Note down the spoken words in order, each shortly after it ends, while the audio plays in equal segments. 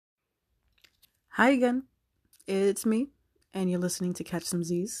Hi again, it's me, and you're listening to Catch Some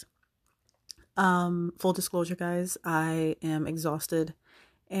Z's. Full disclosure, guys, I am exhausted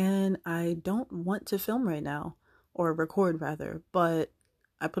and I don't want to film right now, or record rather, but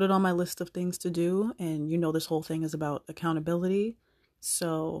I put it on my list of things to do, and this whole thing is about accountability,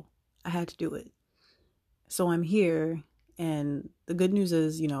 so I had to do it. So I'm here, and the good news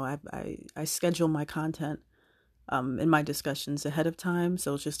is, I schedule my content in my discussions ahead of time,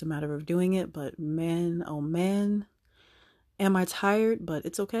 so it's just a matter of doing it. But man, oh man, am I tired? But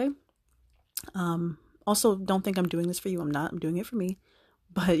it's okay. Also, don't think I'm doing this for you. I'm not. I'm doing it for me.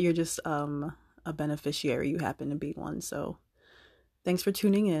 But you're just a beneficiary. You happen to be one. So thanks for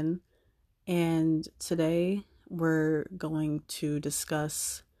tuning in. And today we're going to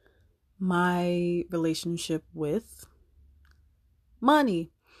discuss my relationship with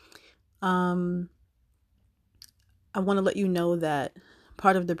money. Um, I want to let you know that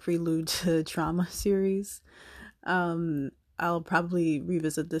part of the Prelude to Trauma series, um, I'll probably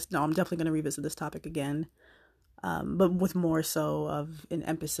revisit this. No, I'm definitely going to revisit this topic again, but with more so of an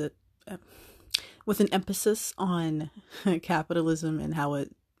emphasis, with an emphasis on capitalism and how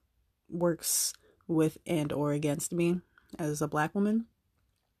it works with and or against me as a Black woman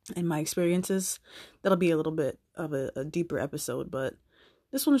and my experiences. That'll be a little bit of a deeper episode, but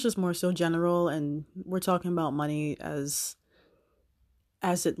this one is just more so general, and we're talking about money as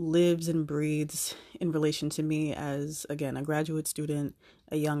it lives and breathes in relation to me as, again, a graduate student,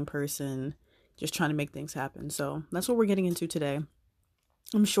 a young person, just trying to make things happen. So that's what we're getting into today.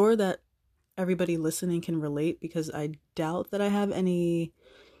 I'm sure that everybody listening can relate, because I doubt that I have any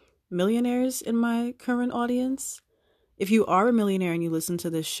millionaires in my current audience. If you are a millionaire and you listen to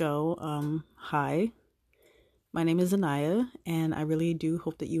this show, hi. My name is Anaya, and I really do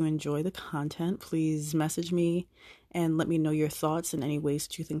hope that you enjoy the content. Please message me and let me know your thoughts and any ways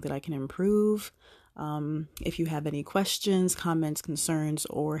that you think that I can improve. If you have any questions, comments, concerns,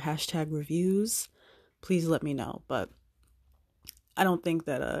 or hashtag reviews, please let me know. But I don't think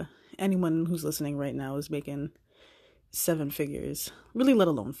that anyone who's listening right now is making seven figures, really, let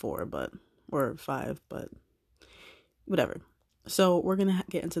alone four, or five, but whatever. So we're going to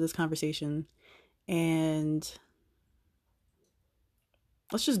get into this conversation, and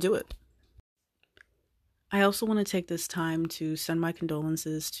let's just do it. I also want to take this time to send my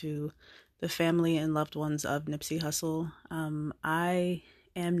condolences to the family and loved ones of Nipsey Hussle. I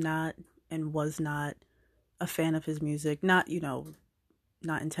am not and was not a fan of his music. Not,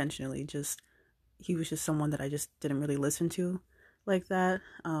 not intentionally, just he was just someone that I just didn't really listen to like that.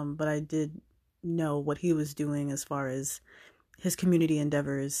 But I did know what he was doing as far as his community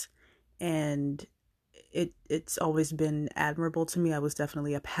endeavors, and it's always been admirable to me. I was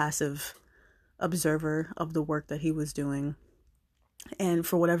definitely a passive observer of the work that he was doing. And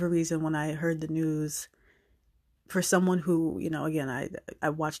for whatever reason, when I heard the news, for someone who, again, I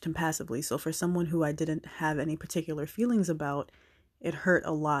watched him passively. So for someone who I didn't have any particular feelings about, it hurt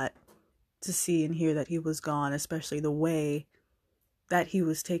a lot to see and hear that he was gone, especially the way that he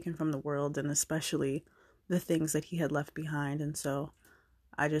was taken from the world, and especially the things that he had left behind. And so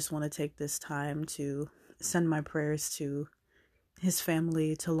I just want to take this time to send my prayers to his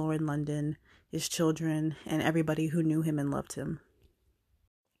family, to Lauren London, his children, and everybody who knew him and loved him.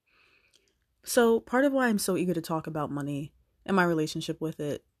 So part of why I'm so eager to talk about money and my relationship with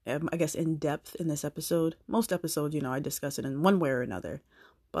it, I guess in depth in this episode. Most episodes, I discuss it in one way or another.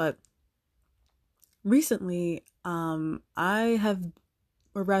 But recently, I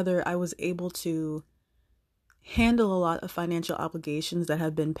was able to handle a lot of financial obligations that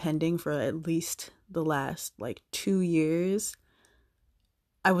have been pending for at least the last 2 years.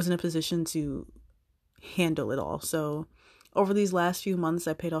 I was in a position to handle it all. So over these last few months,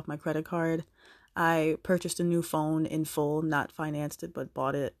 I paid off my credit card. I purchased a new phone in full, not financed it, but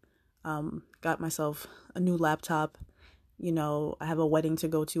bought it. Got myself a new laptop. I have a wedding to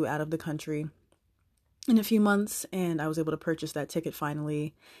go to out of the country in a few months, and I was able to purchase that ticket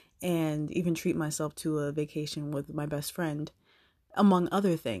finally, and even treat myself to a vacation with my best friend, among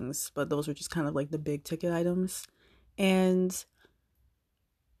other things. But those were just kind of like the big ticket items. And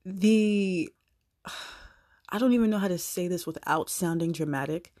I don't even know how to say this without sounding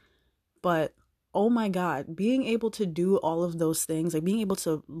dramatic, but oh my God, being able to do all of those things, like being able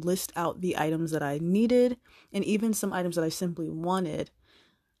to list out the items that I needed and even some items that I simply wanted,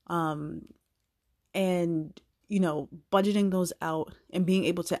 and, budgeting those out and being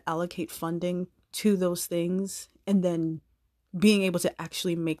able to allocate funding to those things, and then being able to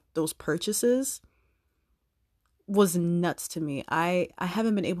actually make those purchases was nuts to me. I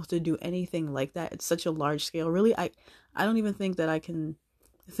haven't been able to do anything like that. It's such a large scale. Really, I don't even think that I can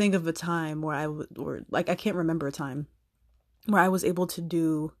think of a time where or like, I can't remember a time where I was able to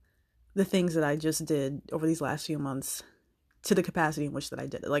do the things that I just did over these last few months to the capacity in which that I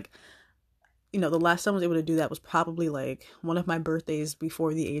did it. Like, the last time I was able to do that was probably like one of my birthdays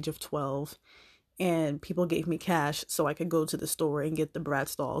before the age of 12. And people gave me cash so I could go to the store and get the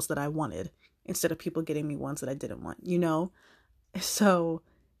Bratz dolls that I wanted instead of people getting me ones that I didn't want. So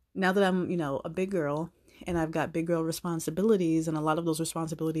now that I'm, a big girl and I've got big girl responsibilities, and a lot of those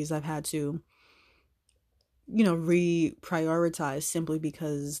responsibilities I've had to, reprioritize simply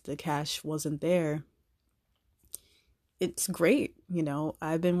because the cash wasn't there. It's great.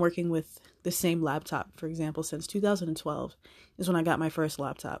 I've been working with the same laptop, for example, since 2012 is when I got my first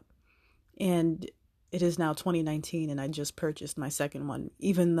laptop. And it is now 2019 and I just purchased my second one,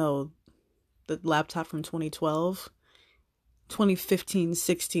 even though the laptop from 2012, 2015,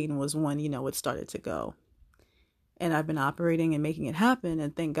 16 was when, it started to go. And I've been operating and making it happen.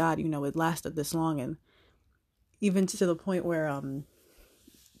 And thank God, it lasted this long. And even to the point where,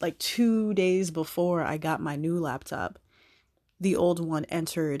 like 2 days before I got my new laptop, the old one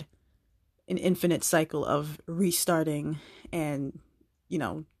entered an infinite cycle of restarting, and,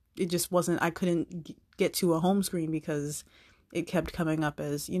 it just wasn't, I couldn't get to a home screen because it kept coming up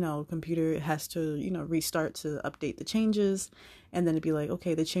as, computer has to, restart to update the changes. And then it'd be like,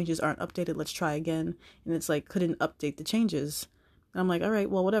 okay, the changes aren't updated. Let's try again. And it's like, couldn't update the changes. And I'm like, all right,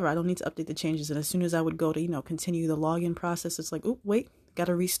 well, whatever. I don't need to update the changes. And as soon as I would go to, continue the login process, it's like, oh, wait, got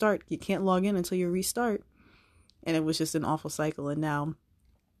to restart. You can't log in until you restart. And it was just an awful cycle. And now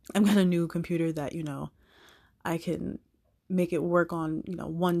I've got a new computer that, I can make it work on,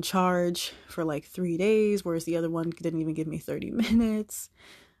 one charge for like 3 days, whereas the other one didn't even give me 30 minutes.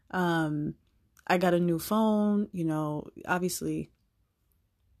 I got a new phone. Obviously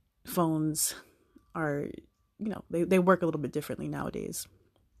phones are, they work a little bit differently nowadays.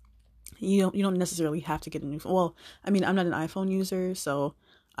 You don't necessarily have to get a new phone. Well, I mean, I'm not an iPhone user, so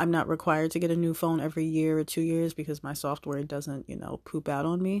I'm not required to get a new phone every year or 2 years because my software doesn't, poop out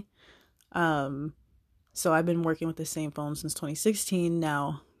on me. So I've been working with the same phone since 2016.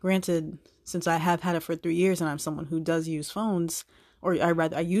 Now, granted, since I have had it for 3 years and I'm someone who does use phones, or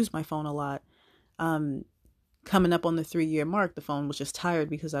I use my phone a lot, coming up on the 3-year mark, the phone was just tired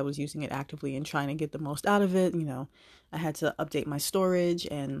because I was using it actively and trying to get the most out of it. I had to update my storage,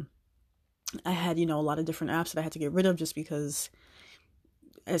 and I had, a lot of different apps that I had to get rid of just because,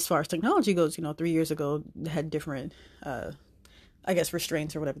 as far as technology goes, 3 years ago, they had different, I guess,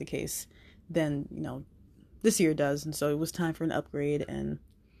 restraints or whatever the case than, this year does. And so it was time for an upgrade, and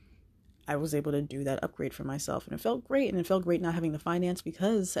I was able to do that upgrade for myself, and it felt great. And it felt great not having the finance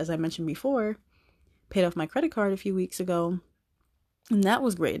because, as I mentioned before, paid off my credit card a few weeks ago, and that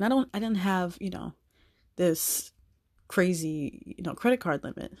was great. And I didn't have, this crazy, credit card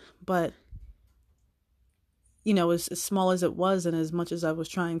limit, but as small as it was, and as much as I was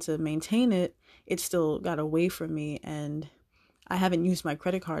trying to maintain it, it still got away from me. And I haven't used my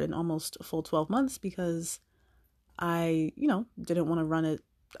credit card in almost a full 12 months because I, didn't want to run it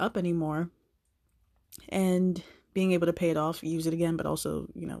up anymore. And being able to pay it off, use it again, but also,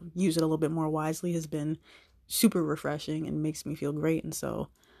 use it a little bit more wisely has been super refreshing and makes me feel great. And so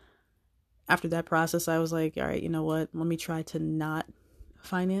after that process, I was like, all right, you know what? Let me try to not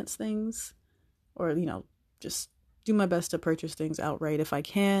finance things, or, just do my best to purchase things outright if I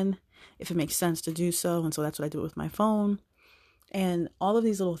can, if it makes sense to do so. And so that's what I do with my phone. And all of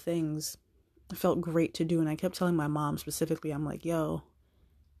these little things felt great to do. And I kept telling my mom specifically, I'm like, yo,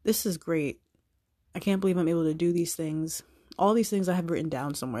 this is great. I can't believe I'm able to do these things. All these things I have written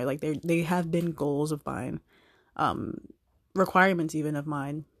down somewhere. Like they have been goals of mine, requirements even of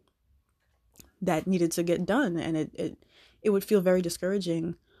mine that needed to get done. And it would feel very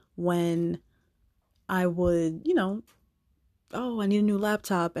discouraging when I would, I need a new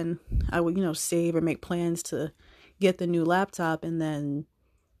laptop, and I would, save or make plans to get the new laptop, and then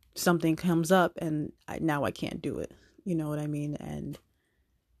something comes up and now I can't do it. You know what I mean? And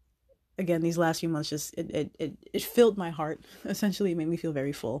again, these last few months just, it filled my heart. Essentially, it made me feel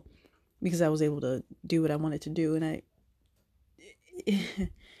very full because I was able to do what I wanted to do. And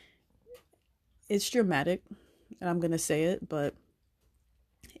it's dramatic, and I'm going to say it, but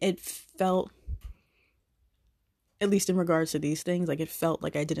it felt, at least in regards to these things, like it felt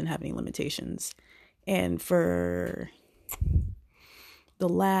like I didn't have any limitations. And for the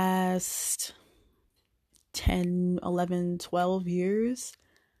last 10, 11, 12 years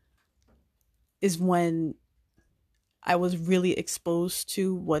is when I was really exposed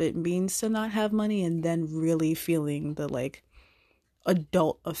to what it means to not have money, and then really feeling the like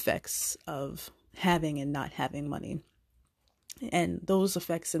adult effects of having and not having money. And those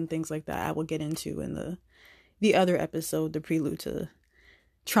effects and things like that I will get into in the other episode, the prelude to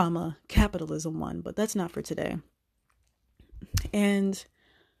trauma capitalism one, but that's not for today. And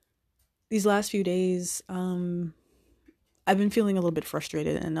these last few days, I've been feeling a little bit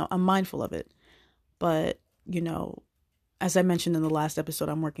frustrated, and I'm mindful of it. But, as I mentioned in the last episode,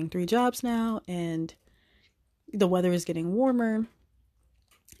 I'm working 3 jobs now, and the weather is getting warmer,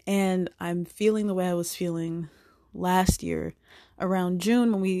 and I'm feeling the way I was feeling last year around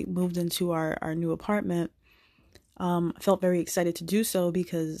June when we moved into our new apartment. I felt very excited to do so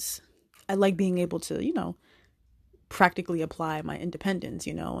because I like being able to, practically apply my independence,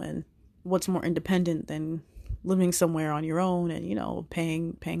 and what's more independent than living somewhere on your own and,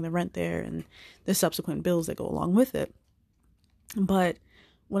 paying the rent there and the subsequent bills that go along with it. But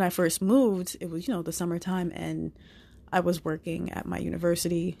when I first moved, it was, the summertime, and I was working at my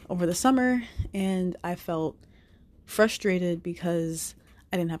university over the summer, and I felt frustrated because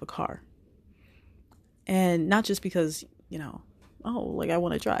I didn't have a car. And not just because, I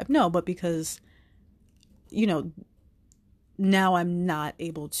want to drive. No, but because, now I'm not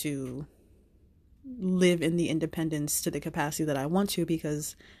able to live in the independence to the capacity that I want to,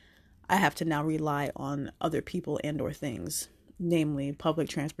 because I have to now rely on other people and or things, namely public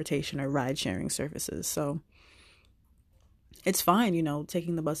transportation or ride sharing services. So it's fine,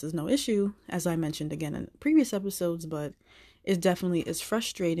 taking the bus is no issue, as I mentioned again in previous episodes, but it definitely is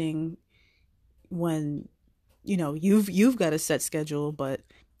frustrating when, you've got a set schedule, but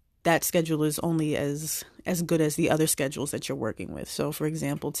that schedule is only as good as the other schedules that you're working with. So for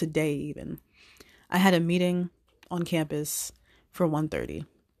example, today even, I had a meeting on campus for 1:30,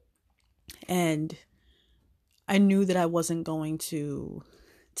 and I knew that I wasn't going to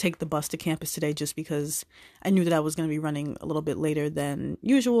take the bus to campus today just because I knew that I was going to be running a little bit later than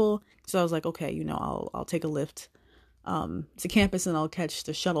usual. So I was like, okay, I'll take a Lyft to campus, and I'll catch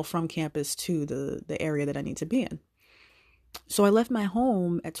the shuttle from campus to the area that I need to be in. So I left my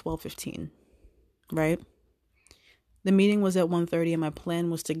home at 12:15, right? The meeting was at 1:30, and my plan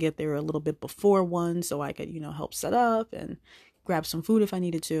was to get there a little bit before 1 so I could, help set up and grab some food if I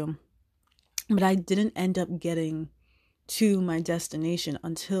needed to. But I didn't end up getting to my destination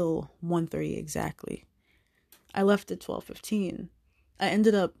until 1:30 exactly. I left at 12:15. I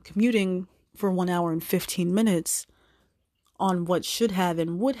ended up commuting for 1 hour and 15 minutes on what should have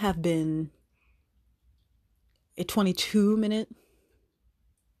and would have been a 22-minute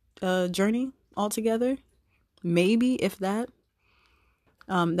journey altogether, maybe, if that.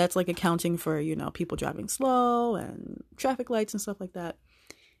 That's like accounting for, people driving slow and traffic lights and stuff like that.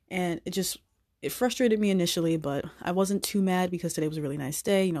 And it frustrated me initially, but I wasn't too mad because today was a really nice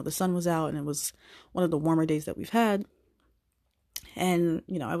day. The sun was out, and it was one of the warmer days that we've had. And,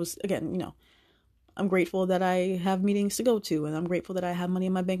 I was, again, I'm grateful that I have meetings to go to, and I'm grateful that I have money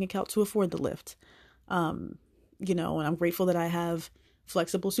in my bank account to afford the Lyft. And I'm grateful that I have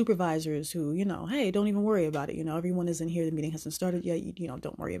flexible supervisors who, hey, don't even worry about it. Everyone isn't here. The meeting hasn't started yet.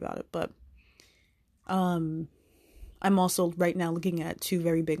 Don't worry about it. But I'm also right now looking at 2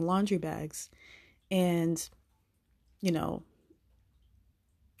 very big laundry bags, and, the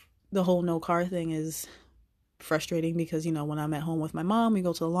whole no car thing is frustrating because, when I'm at home with my mom, we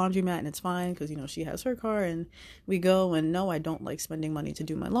go to the laundromat and it's fine because, she has her car and we go, and no, I don't like spending money to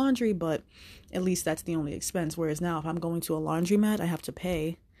do my laundry, but at least that's the only expense. Whereas now if I'm going to a laundromat, I have to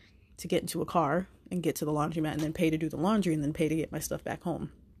pay to get into a car and get to the laundromat, and then pay to do the laundry, and then pay to get my stuff back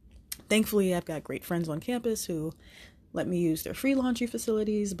home. Thankfully, I've got great friends on campus who let me use their free laundry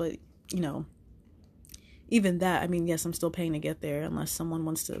facilities, but, even that, yes, I'm still paying to get there unless someone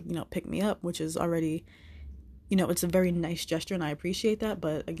wants to, pick me up, which is already, it's a very nice gesture, and I appreciate that.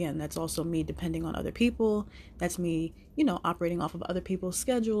 But again, that's also me depending on other people. That's me, operating off of other people's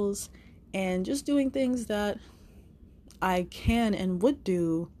schedules and just doing things that I can and would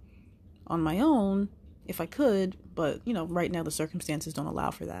do on my own if I could. But, right now the circumstances don't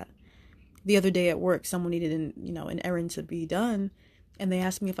allow for that. The other day at work, someone needed an errand to be done, and they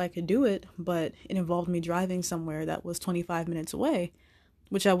asked me if I could do it, but it involved me driving somewhere that was 25 minutes away,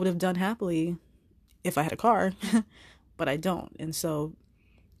 which I would have done happily if I had a car, but I don't. And so,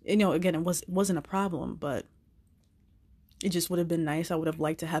 again, it wasn't a problem, but it just would have been nice. I would have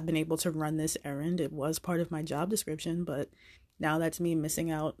liked to have been able to run this errand. It was part of my job description, but now that's me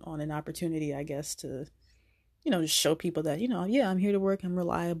missing out on an opportunity, I guess, to, just show people that, yeah, I'm here to work, I'm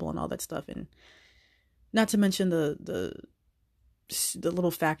reliable and all that stuff. And not to mention the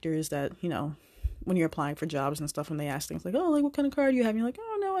little factors that, when you're applying for jobs and stuff, when they ask things like, oh, like, what kind of car do you have? And you're like,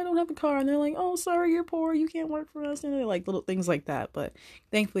 oh, no, I don't have a car. And they're like, oh, sorry, you're poor, you can't work for us. And they're like little things like that. But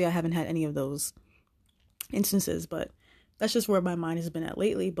thankfully, I haven't had any of those instances. But that's just where my mind has been at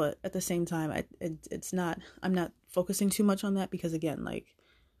lately. But at the same time, I'm not focusing too much on that, because again, like,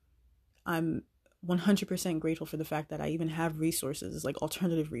 I'm 100% grateful for the fact that I even have resources, like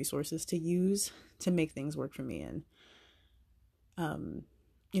alternative resources to use to make things work for me. And,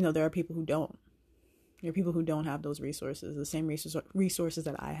 there are people who don't. There are people who don't have those resources, the same resources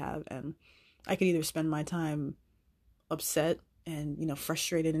that I have. And I could either spend my time upset and,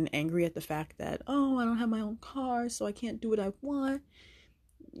 frustrated and angry at the fact that, oh, I don't have my own car, so I can't do what I want.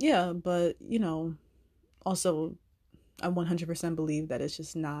 Yeah, but, also I 100% believe that it's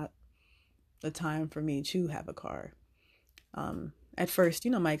just not the time for me to have a car. At first,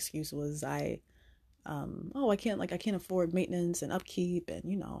 my excuse was I can't afford maintenance and upkeep,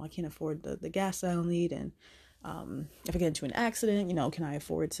 and, I can't afford the gas that I'll need. And, if I get into an accident, can I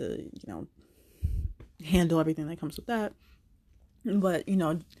afford to, handle everything that comes with that? But,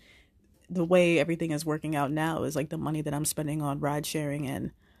 the way everything is working out now is like the money that I'm spending on ride sharing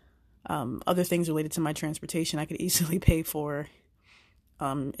and, other things related to my transportation, I could easily pay for,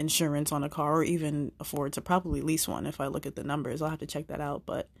 insurance on a car, or even afford to probably lease one. If I look at the numbers, I'll have to check that out.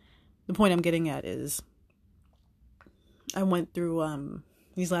 But the point I'm getting at is I went through,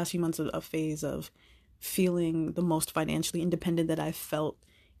 these last few months of a phase of feeling the most financially independent that I've felt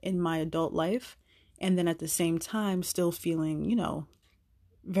in my adult life. And then at the same time, still feeling,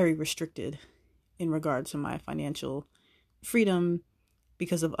 very restricted in regard to my financial freedom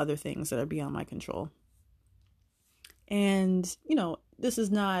because of other things that are beyond my control. And, this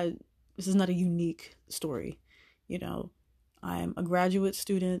is not a unique story. I'm a graduate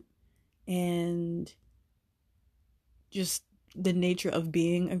student, and just the nature of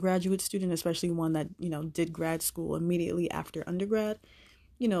being a graduate student, especially one that, did grad school immediately after undergrad,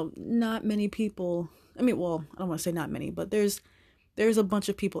 not many people, I don't want to say not many, but there's a bunch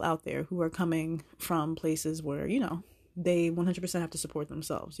of people out there who are coming from places where, they 100% have to support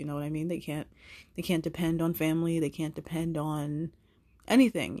themselves. You know what I mean? They can't depend on family. They can't depend on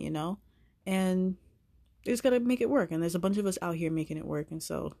anything, and they just got to make it work. And there's a bunch of us out here making it work. And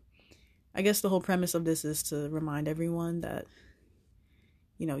so I guess the whole premise of this is to remind everyone that,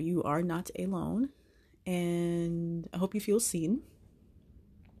 you are not alone. And I hope you feel seen,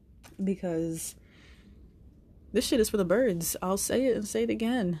 because this shit is for the birds. I'll say it and say it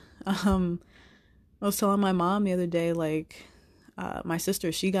again. I was telling my mom the other day, like, my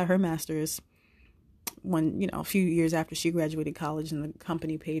sister, she got her master's when, a few years after she graduated college, and the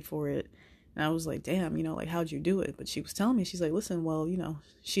company paid for it. And I was like, damn, like, how'd you do it? But she was telling me, she's like, listen, well,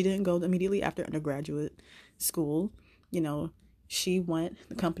 she didn't go immediately after undergraduate school. She went,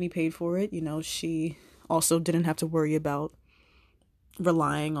 the company paid for it. She also didn't have to worry about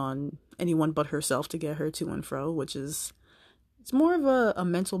relying on anyone but herself to get her to and fro, which is, it's more of a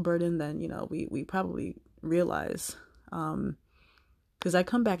mental burden than, we probably realize. Because I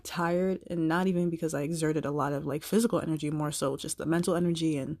come back tired, and not even because I exerted a lot of like physical energy, more so just the mental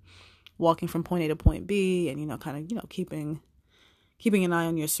energy and walking from point A to point B, and, kind of, keeping an eye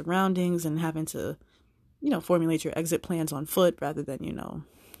on your surroundings and having to, formulate your exit plans on foot rather than,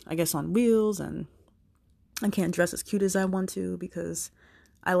 I guess on wheels. And I can't dress as cute as I want to, because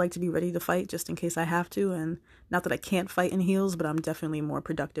I like to be ready to fight just in case I have to. And not that I can't fight in heels, but I'm definitely more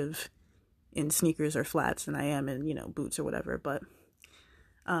productive in sneakers or flats than I am in, boots or whatever. But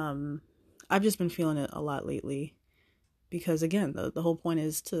I've just been feeling it a lot lately, because again, the whole point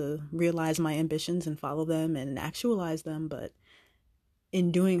is to realize my ambitions and follow them and actualize them. But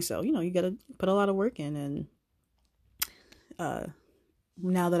in doing so, you got to put a lot of work in. And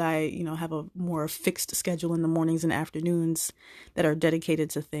now that I, have a more fixed schedule in the mornings and afternoons that are dedicated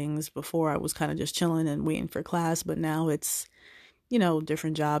to things. Before I was kind of just chilling and waiting for class, but now it's,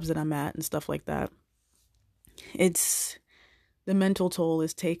 different jobs that I'm at and stuff like that. It's, the mental toll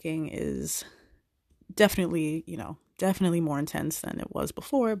is taking is definitely, definitely more intense than it was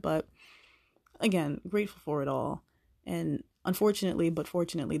before. But again, grateful for it all. And unfortunately, but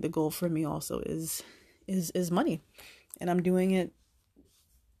fortunately, the goal for me also is money. And I'm doing it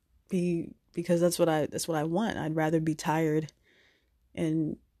because that's what I want. I'd rather be tired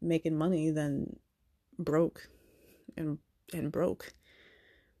and making money than broke and broke.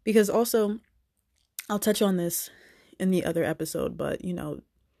 Because also, I'll touch on this in the other episode, but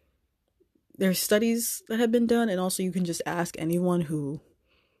there's studies that have been done, and also you can just ask anyone who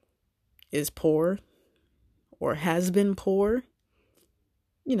is poor or has been poor,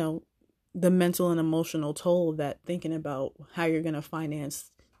 the mental and emotional toll that thinking about how you're going to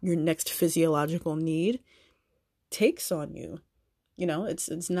finance your next physiological need takes on you.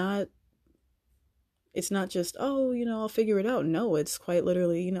 It's not it's not just, oh, I'll figure it out. No, it's quite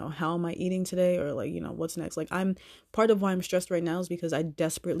literally, how am I eating today? Or like, what's next? Like, part of why I'm stressed right now is because I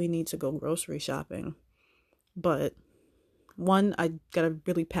desperately need to go grocery shopping. But one, I got a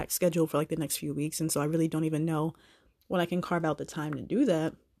really packed schedule for like the next few weeks. And so I really don't even know when I can carve out the time to do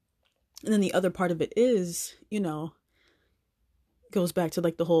that. And then the other part of it is, goes back to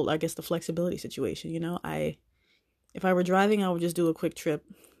like the whole, I guess, the flexibility situation. If I were driving, I would just do a quick trip,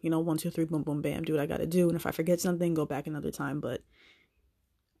 1, 2, 3, boom, boom, bam, do what I got to do. And if I forget something, go back another time. But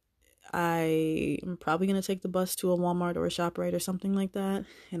I am probably going to take the bus to a Walmart or a ShopRite or something like that.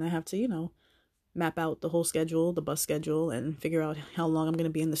 And I have to, map out the whole schedule, the bus schedule, and figure out how long I'm going to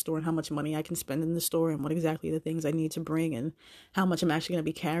be in the store and how much money I can spend in the store and what exactly the things I need to bring and how much I'm actually going to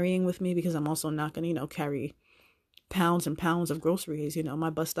be carrying with me, because I'm also not going to, carry pounds and pounds of groceries. My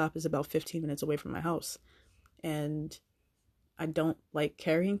bus stop is about 15 minutes away from my house. And I don't like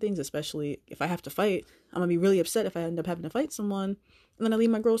carrying things, especially if I have to fight. I'm going to be really upset if I end up having to fight someone and then I leave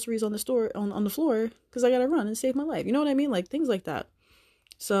my groceries on the store, on the floor, because I got to run and save my life. You know what I mean? Like things like that.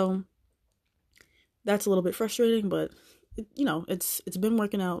 So that's a little bit frustrating, but it's been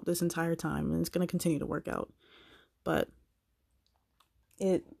working out this entire time and it's going to continue to work out. But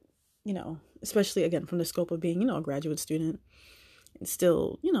it, especially again from the scope of being, a graduate student and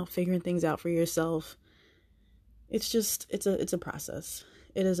still, figuring things out for yourself. It's a process.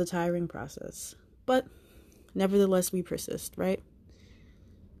 It is a tiring process, but nevertheless, we persist, right?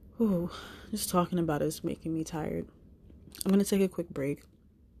 Ooh, just talking about it is making me tired. I'm going to take a quick break.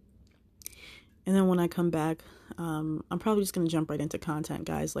 And then when I come back, I'm probably just going to jump right into content,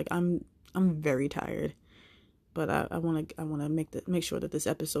 guys. Like I'm very tired, but I want to make sure that this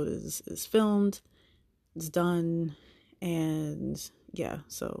episode is filmed, it's done. And yeah,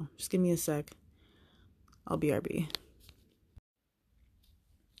 so just give me a sec. I'll BRB.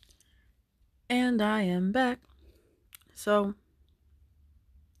 And I am back. So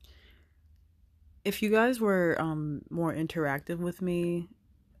if you guys were more interactive with me,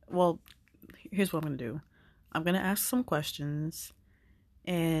 well, here's what I'm going to do. I'm going to ask some questions,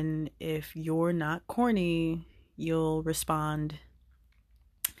 and if you're not corny, you'll respond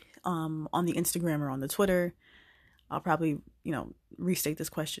on the Instagram or on the Twitter. I'll probably, restate this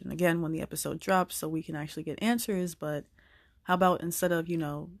question again when the episode drops so we can actually get answers. But how about instead of,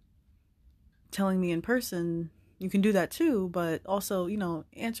 telling me in person, you can do that too, but also,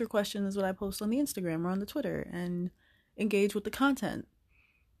 answer questions when I post on the Instagram or on the Twitter and engage with the content.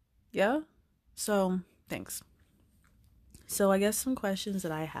 Yeah? So, thanks. So, I guess some questions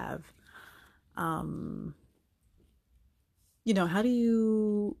that I have.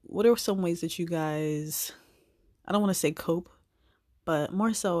 What are some ways that you guys, I don't want to say cope, but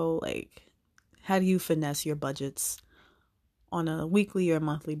more so like, how do you finesse your budgets on a weekly or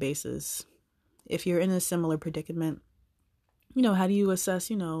monthly basis? If you're in a similar predicament, how do you assess,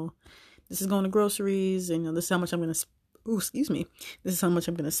 this is going to groceries and this is how much I'm going to, this is how much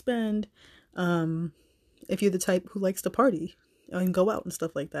I'm going to spend. If you're the type who likes to party and go out and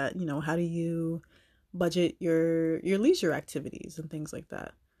stuff like that, how do you budget your leisure activities and things like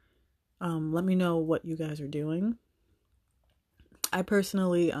that? Let me know what you guys are doing. I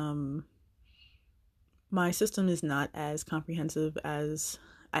personally, my system is not as comprehensive as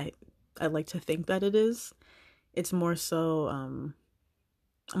I like to think that it is. It's more so, I'm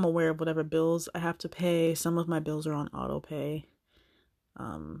aware of whatever bills I have to pay. Some of my bills are on auto pay.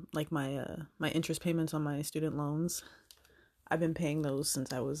 Like my interest payments on my student loans. I've been paying those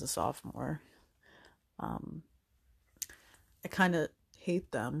since I was a sophomore. I kind of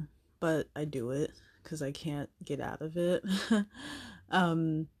hate them, but I do it because I can't get out of it.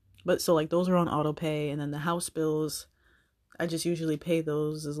 But so like those are on auto pay, and then the house bills, I just usually pay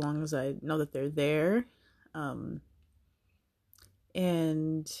those as long as I know that they're there.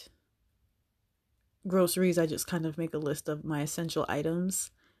 And groceries, I just kind of make a list of my essential items,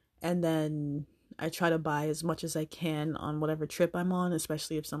 and then I try to buy as much as I can on whatever trip I'm on,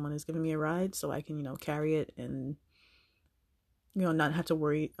 especially if someone is giving me a ride, so I can, carry it and, not have to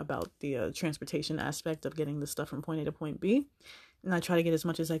worry about the transportation aspect of getting the stuff from point A to point B. And I try to get as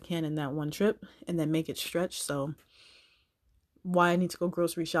much as I can in that one trip and then make it stretch. So why I need to go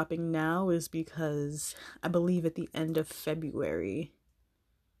grocery shopping now is because I believe at the end of February,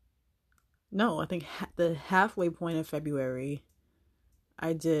 no, I think the halfway point of February,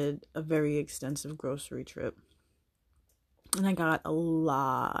 I did a very extensive grocery trip. And I got a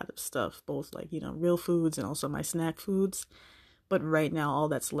lot of stuff, both like, real foods and also my snack foods. But right now, all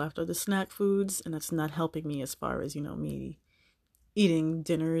that's left are the snack foods, and that's not helping me as far as, me eating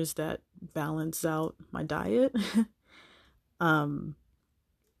dinners that balance out my diet.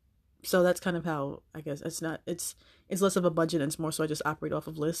 So that's kind of how, I guess, it's less of a budget and it's more so I just operate off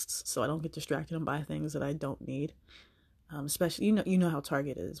of lists, so I don't get distracted and buy things that I don't need. Especially, you know how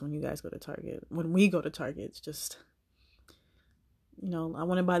Target is when you guys go to Target. When we go to Target, it's just, I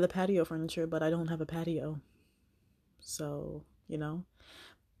want to buy the patio furniture, but I don't have a patio. So,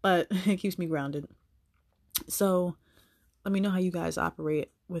 but it keeps me grounded. So let me know how you guys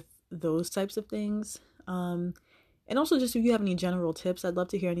operate with those types of things. And also just if you have any general tips, I'd love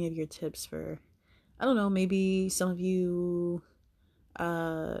to hear any of your tips for, I don't know, maybe some of you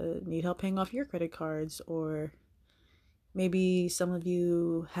need help paying off your credit cards, or maybe some of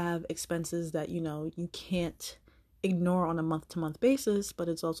you have expenses that, you can't ignore on a month-to-month basis, but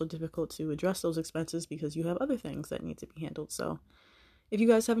it's also difficult to address those expenses because you have other things that need to be handled. So if you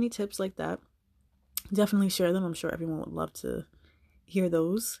guys have any tips like that, definitely share them. I'm sure everyone would love to hear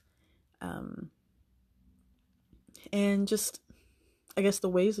those. And just, I guess, the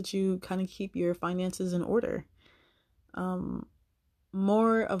ways that you kind of keep your finances in order.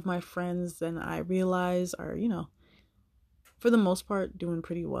 More of my friends than I realize are, for the most part, doing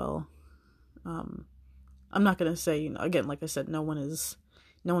pretty well. I'm not going to say, again, like I said, no one's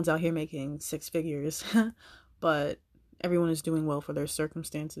out here making six figures, but everyone is doing well for their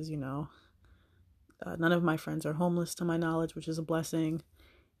circumstances, None of my friends are homeless to my knowledge, which is a blessing.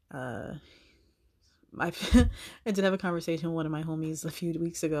 I did have a conversation with one of my homies a few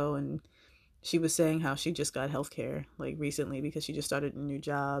weeks ago, and she was saying how she just got healthcare like recently because she just started a new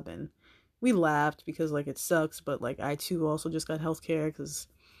job, and we laughed because like it sucks, but like I too also just got healthcare because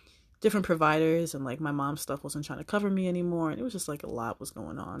different providers and like my mom's stuff wasn't trying to cover me anymore, and it was just like a lot was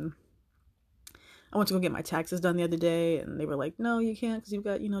going on. I went to go get my taxes done the other day, and they were like, no, you can't because you've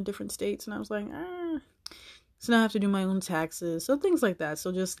got, different states. And I was like, So now I have to do my own taxes. So things like that.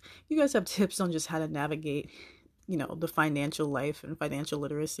 So just, you guys have tips on just how to navigate, the financial life and financial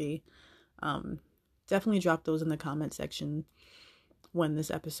literacy. Definitely drop those in the comment section when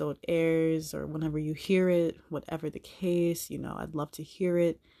this episode airs or whenever you hear it, whatever the case, I'd love to hear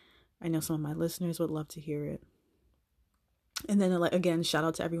it. I know some of my listeners would love to hear it. And then, again, shout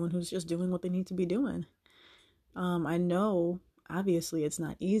out to everyone who's just doing what they need to be doing. I know, obviously, it's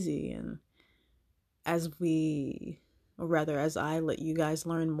not easy. And as I let you guys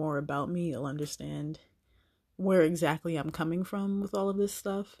learn more about me, you'll understand where exactly I'm coming from with all of this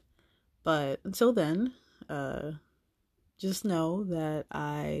stuff. But until then, just know that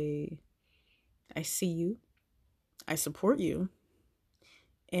I see you, I support you,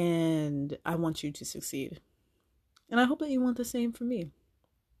 and I want you to succeed. And I hope that you want the same for me.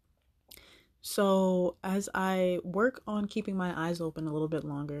 So as I work on keeping my eyes open a little bit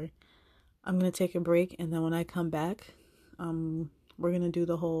longer, I'm going to take a break. And then when I come back, we're going to do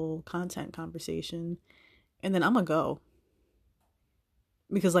the whole content conversation. And then I'm going to go.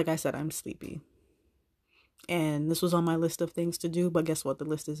 Because like I said, I'm sleepy. And this was on my list of things to do. But guess what? The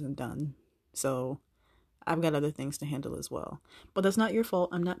list isn't done. So I've got other things to handle as well. But that's not your fault.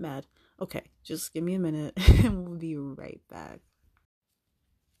 I'm not mad. Okay, just give me a minute and we'll be right back.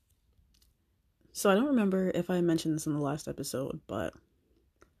 So I don't remember if I mentioned this in the last episode, but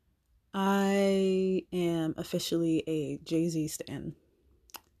I am officially a Jay-Z stan.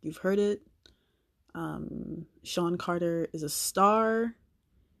 You've heard it. Sean Carter is a star,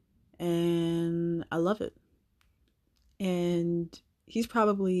 and I love it. And he's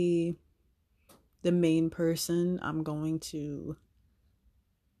probably the main person I'm going to,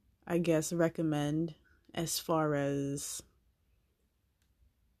 I guess, recommend as far as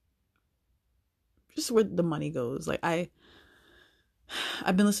just where the money goes. Like I've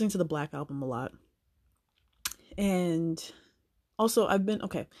been listening to the Black Album a lot. And also I've been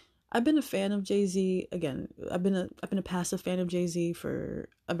a fan of Jay-Z. Again, I've been a passive fan of Jay-Z for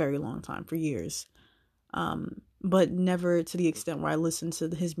a very long time, for years. But never to the extent where I listened to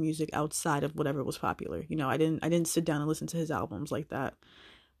his music outside of whatever was popular. I didn't sit down and listen to his albums like that.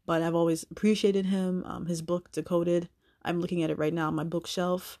 But I've always appreciated him. His book, Decoded, I'm looking at it right now on my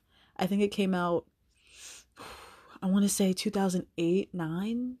bookshelf. I think it came out, I want to say 2008,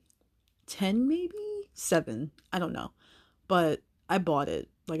 9, 10 maybe? 7. I don't know. But I bought it.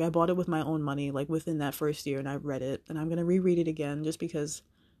 Like, I bought it with my own money, like, within that first year, and I read it. And I'm going to reread it again just because,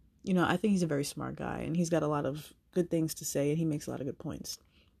 I think he's a very smart guy, and he's got a lot of good things to say, and he makes a lot of good points.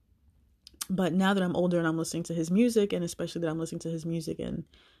 But now that I'm older and I'm listening to his music, and especially that I'm listening to his music and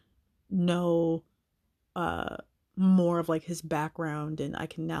know more of like his background, and I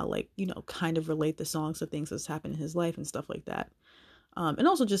can now like, kind of relate the songs to things that's happened in his life and stuff like that. And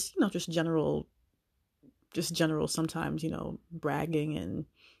also just general sometimes, bragging and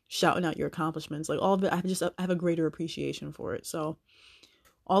shouting out your accomplishments, like all of it. I have a greater appreciation for it. So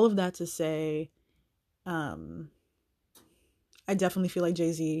all of that to say, I definitely feel like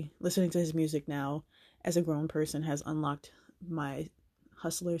Jay-Z, listening to his music now as a grown person, has unlocked my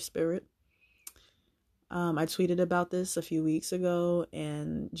hustler spirit. I tweeted about this a few weeks ago,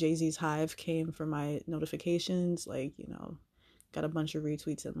 and Jay-Z's Hive came for my notifications. Like, got a bunch of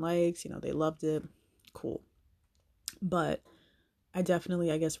retweets and likes. They loved it. Cool. But I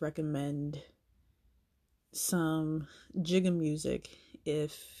definitely, I guess, recommend some Jigga music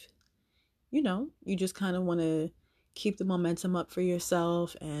if, you just kind of want to keep the momentum up for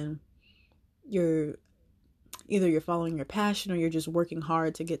yourself, and you're following your passion, or you're just working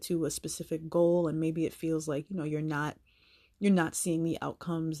hard to get to a specific goal, and maybe it feels like, you're not seeing the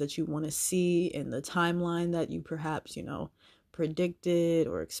outcomes that you want to see in the timeline that you perhaps, predicted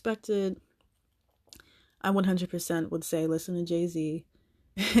or expected. I 100% would say listen to Jay-Z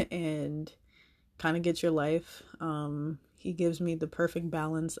and kind of get your life. He gives me the perfect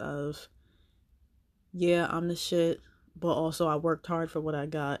balance of, yeah, I'm the shit, but also I worked hard for what I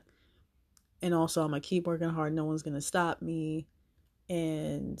got. And also I'm going to keep working hard. No one's going to stop me.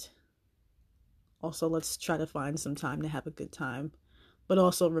 And also let's try to find some time to have a good time. But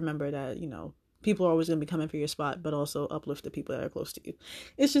also remember that, people are always going to be coming for your spot, but also uplift the people that are close to you.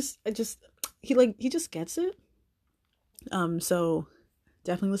 He just gets it. So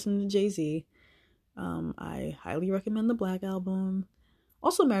definitely listen to Jay-Z. I highly recommend the Black Album.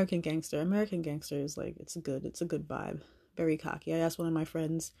 Also American Gangster. American Gangster is like, it's a good vibe. Very cocky. I asked one of my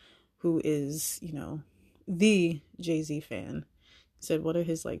friends who is, the Jay-Z fan, said, what are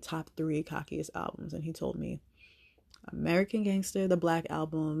his like top 3 cockiest albums? And he told me American Gangster, the Black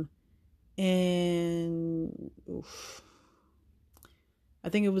Album, and I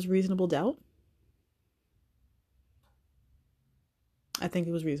think it was Reasonable Doubt.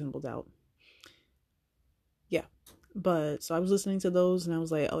 Yeah. But so I was listening to those and I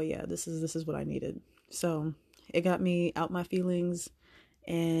was like, oh yeah, this is what I needed. So it got me out my feelings,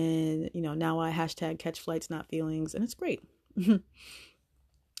 and now I hashtag catch flights, not feelings, and it's great.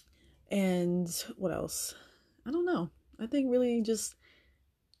 And what else? I don't know. I think really just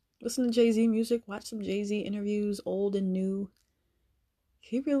listen to Jay-Z music, watch some Jay-Z interviews, old and new.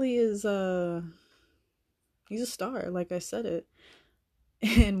 He really is he's a star, like I said it.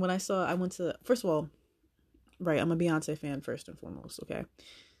 And when I went to, first of all, right, I'm a Beyonce fan first and foremost, okay?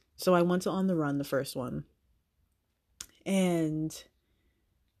 So I went to On the Run, the first one. And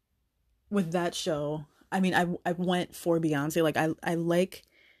with that show, I mean, I went for Beyonce. Like, I like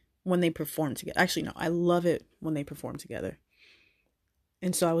when they perform together. Actually, no, I love it when they perform together.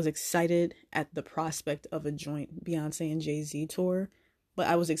 And so I was excited at the prospect of a joint Beyonce and Jay-Z tour. But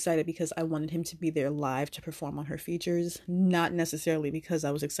I was excited because I wanted him to be there live to perform on her features. Not necessarily because I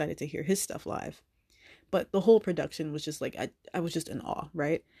was excited to hear his stuff live. But the whole production was just like, I was just in awe,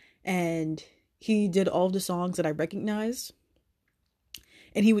 right? And he did all of the songs that I recognized.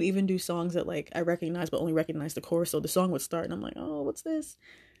 And he would even do songs that like I recognized, but only recognized the chorus. So the song would start and I'm like, oh, what's this?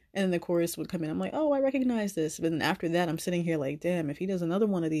 And then the chorus would come in. I'm like, oh, I recognize this. But then after that, I'm sitting here like, damn, if he does another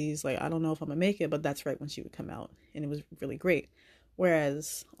one of these, like, I don't know if I'm going to make it. But that's right when she would come out. And it was really great.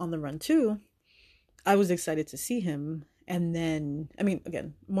 Whereas On the Run 2, I was excited to see him. And then, I mean,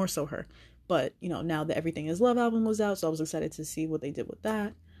 again, more so her. But, now that Everything Is Love album was out, so I was excited to see what they did with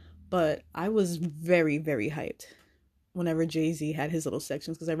that. But I was very, very hyped whenever Jay-Z had his little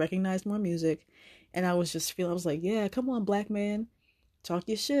sections because I recognized more music. And I was like, yeah, come on, black man, talk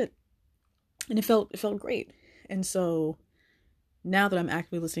your shit. And it felt great. And so now that I'm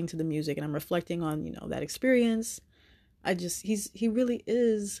actively listening to the music and I'm reflecting on, that experience, he really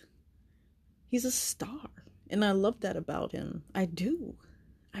is, he's a star. And I love that about him. I do.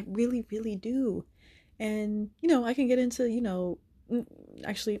 I really, really do. And, I can get into,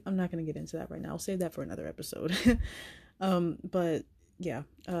 actually, I'm not going to get into that right now. I'll save that for another episode. But yeah,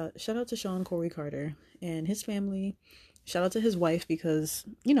 shout out to Sean Corey Carter and his family. Shout out to his wife because,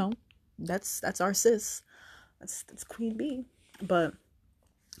 that's our sis. That's Queen Bee. But,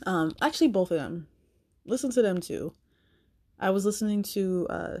 actually both of them, listen to them too. I was listening to,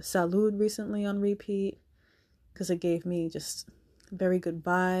 Salud recently on repeat because it gave me just very good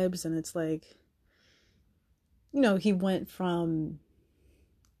vibes. And it's like, he went from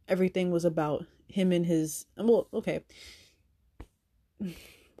everything was about him and his, well, okay.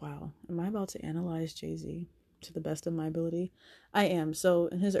 Wow. Am I about to analyze Jay-Z to the best of my ability? I am. So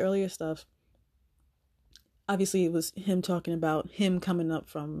in his earlier stuff, obviously it was him talking about him coming up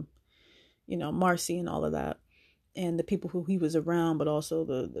from, Marcy and all of that. And the people who he was around, but also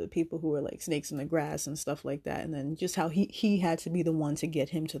the people who were like snakes in the grass and stuff like that. And then just how he had to be the one to get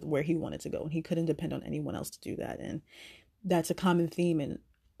him to where he wanted to go. And he couldn't depend on anyone else to do that. And that's a common theme in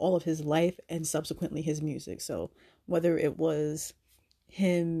all of his life and subsequently his music. So whether it was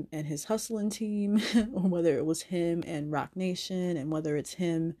him and his hustling team, or whether it was him and Rock Nation, and whether it's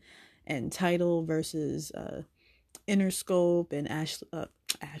him and Tidal versus Interscope and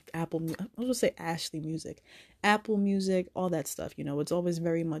Apple. I was gonna say Ashley Music, Apple Music, all that stuff. It's always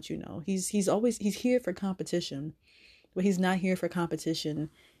very much, he's here for competition, but he's not here for competition.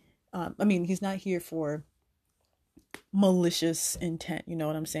 He's not here for malicious intent. You know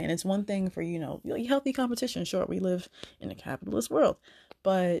what I'm saying? It's one thing for, healthy competition. Sure, we live in a capitalist world,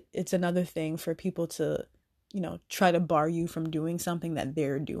 but it's another thing for people to, try to bar you from doing something that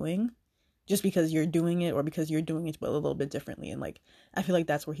they're doing just because you're doing it, or because you're doing it but a little bit differently. And I feel like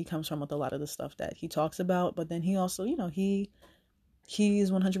that's where he comes from with a lot of the stuff that he talks about. But then he also, he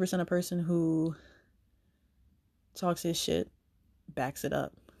is 100% a person who talks his shit, backs it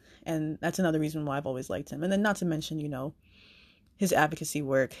up. And that's another reason why I've always liked him. And then not to mention, his advocacy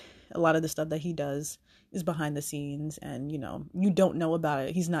work. A lot of the stuff that he does is behind the scenes, and, you don't know about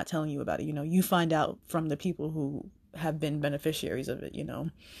it. He's not telling you about it. You find out from the people who have been beneficiaries of it,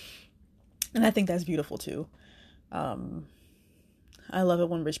 And I think that's beautiful too. I love it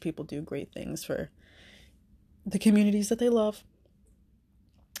when rich people do great things for the communities that they love.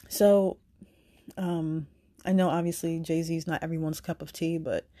 So, I know obviously Jay-Z's not everyone's cup of tea,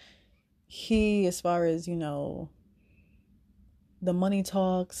 but he, as far as, the money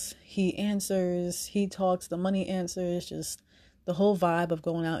talks, he talks, the money answers, just the whole vibe of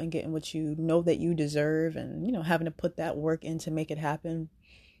going out and getting what you know that you deserve, and, having to put that work in to make it happen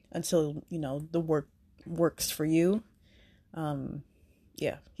until, the work works for you.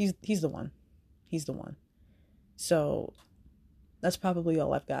 Yeah, he's the one. He's the one. So that's probably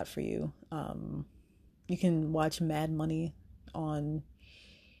all I've got for you. You can watch Mad Money on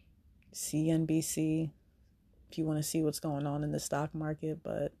CNBC if you want to see what's going on in the stock market,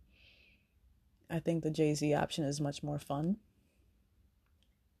 but I think the Jay-Z option is much more fun.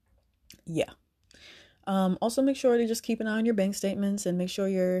 Yeah. Also make sure to just keep an eye on your bank statements and make sure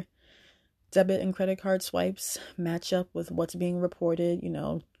your debit and credit card swipes match up with what's being reported.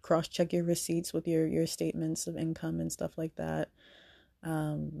 Cross-check your receipts with your statements of income and stuff like that.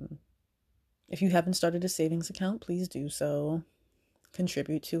 If you haven't started a savings account, please do so.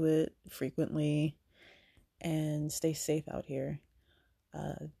 Contribute to it frequently and stay safe out here.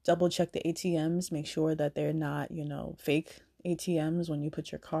 Double check the ATMs. Make sure that they're not, fake ATMs when you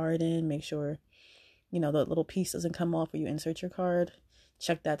put your card in. Make sure, the little piece doesn't come off where you insert your card.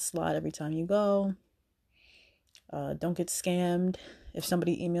 Check that slot every time you go. Don't get scammed. If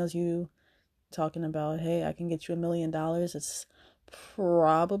somebody emails you talking about, hey, I can get you $1 million, it's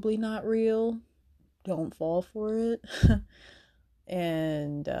probably not real. Don't fall for it.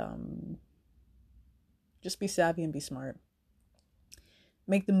 And just be savvy and be smart.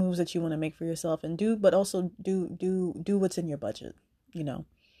 Make the moves that you want to make for yourself, and but also do what's in your budget.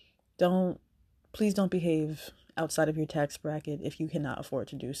 Please don't behave outside of your tax bracket if you cannot afford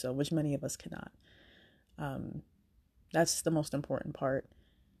to do so, which many of us cannot. That's the most important part.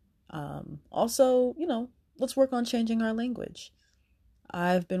 Also, let's work on changing our language.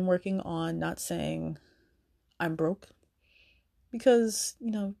 I've been working on not saying I'm broke, because,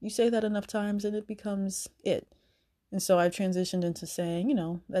 you say that enough times and it becomes it. And so I've transitioned into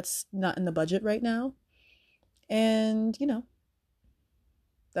saying, that's not in the budget right now. And,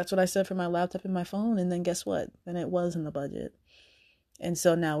 that's what I said for my laptop and my phone. And then guess what? Then it was in the budget. And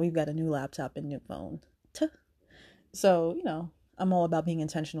so now we've got a new laptop and new phone. So, I'm all about being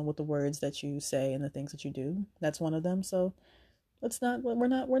intentional with the words that you say and the things that you do. That's one of them. So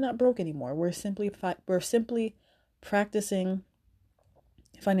we're not broke anymore. We're simply practicing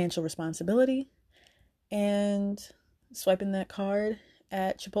financial responsibility and swiping that card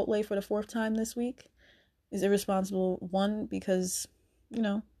at Chipotle for the 4th time this week is irresponsible. 1, because,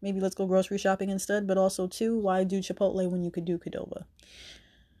 maybe let's go grocery shopping instead. But also 2, why do Chipotle when you could do Qdoba?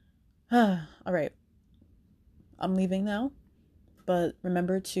 All right. I'm leaving now. But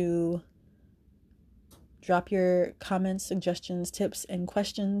remember to drop your comments, suggestions, tips, and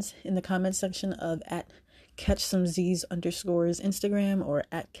questions in the comment section of @CatchSomeZs_ Instagram, or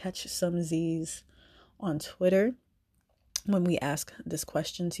 @CatchSomeZs on Twitter when we ask this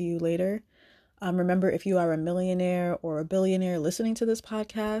question to you later. Remember, if you are a millionaire or a billionaire listening to this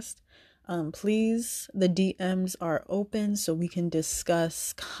podcast, please, the DMs are open so we can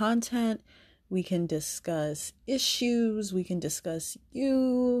discuss content, we can discuss issues, we can discuss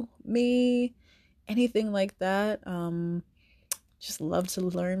you, me, anything like that. Just love to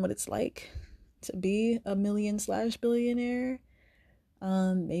learn what it's like to be a million/billionaire.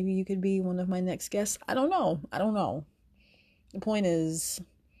 Maybe you could be one of my next guests. I don't know. The point is,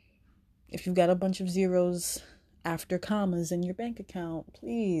 If you've got a bunch of zeros after commas in your bank account,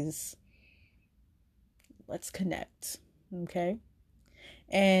 please, let's connect. Okay?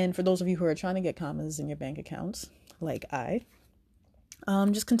 And for those of you who are trying to get commas in your bank accounts, like I,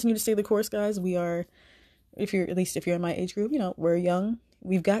 just continue to stay the course, guys. We are, if you're in my age group, we're young.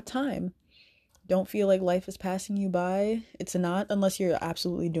 We've got time. Don't feel like life is passing you by. It's not, unless you're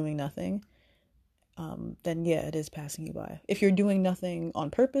absolutely doing nothing. Then yeah, it is passing you by. If you're doing nothing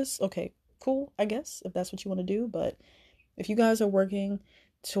on purpose, okay, cool, I guess, if that's what you want to do. But if you guys are working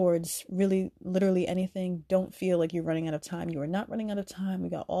towards really literally anything, don't feel like you're running out of time. You are not running out of time. We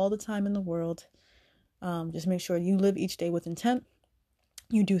got all the time in the world. Just make sure you live each day with intent.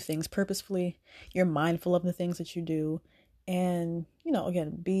 You do things purposefully. You're mindful of the things that you do. And,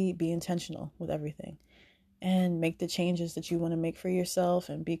 again, be intentional with everything. And make the changes that you want to make for yourself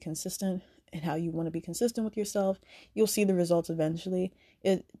and be consistent in how you want to be consistent with yourself. You'll see the results eventually.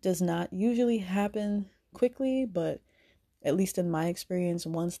 It does not usually happen quickly, but at least in my experience,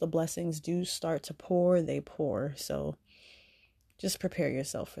 once the blessings do start to pour, they pour. So just prepare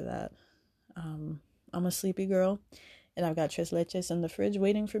yourself for that. I'm a sleepy girl, and I've got tres leches in the fridge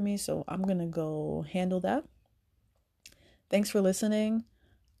waiting for me, so I'm going to go handle that. Thanks for listening.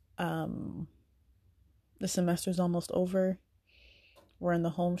 The semester's almost over. We're in the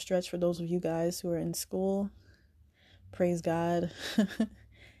home stretch for those of you guys who are in school. Praise God.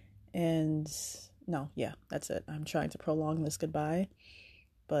 And no, yeah, that's it. I'm trying to prolong this goodbye,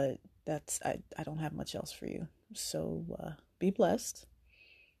 but I don't have much else for you. So be blessed.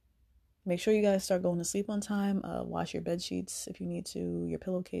 Make sure you guys start going to sleep on time. Wash your bed sheets if you need to, your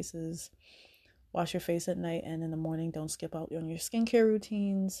pillowcases. Wash your face at night, and in the morning, don't skip out on your skincare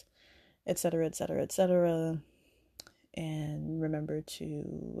routines, etc., etc., etc. And remember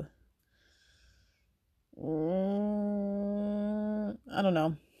to, I don't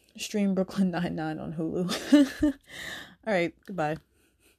know, stream Brooklyn Nine-Nine on Hulu. All right, goodbye.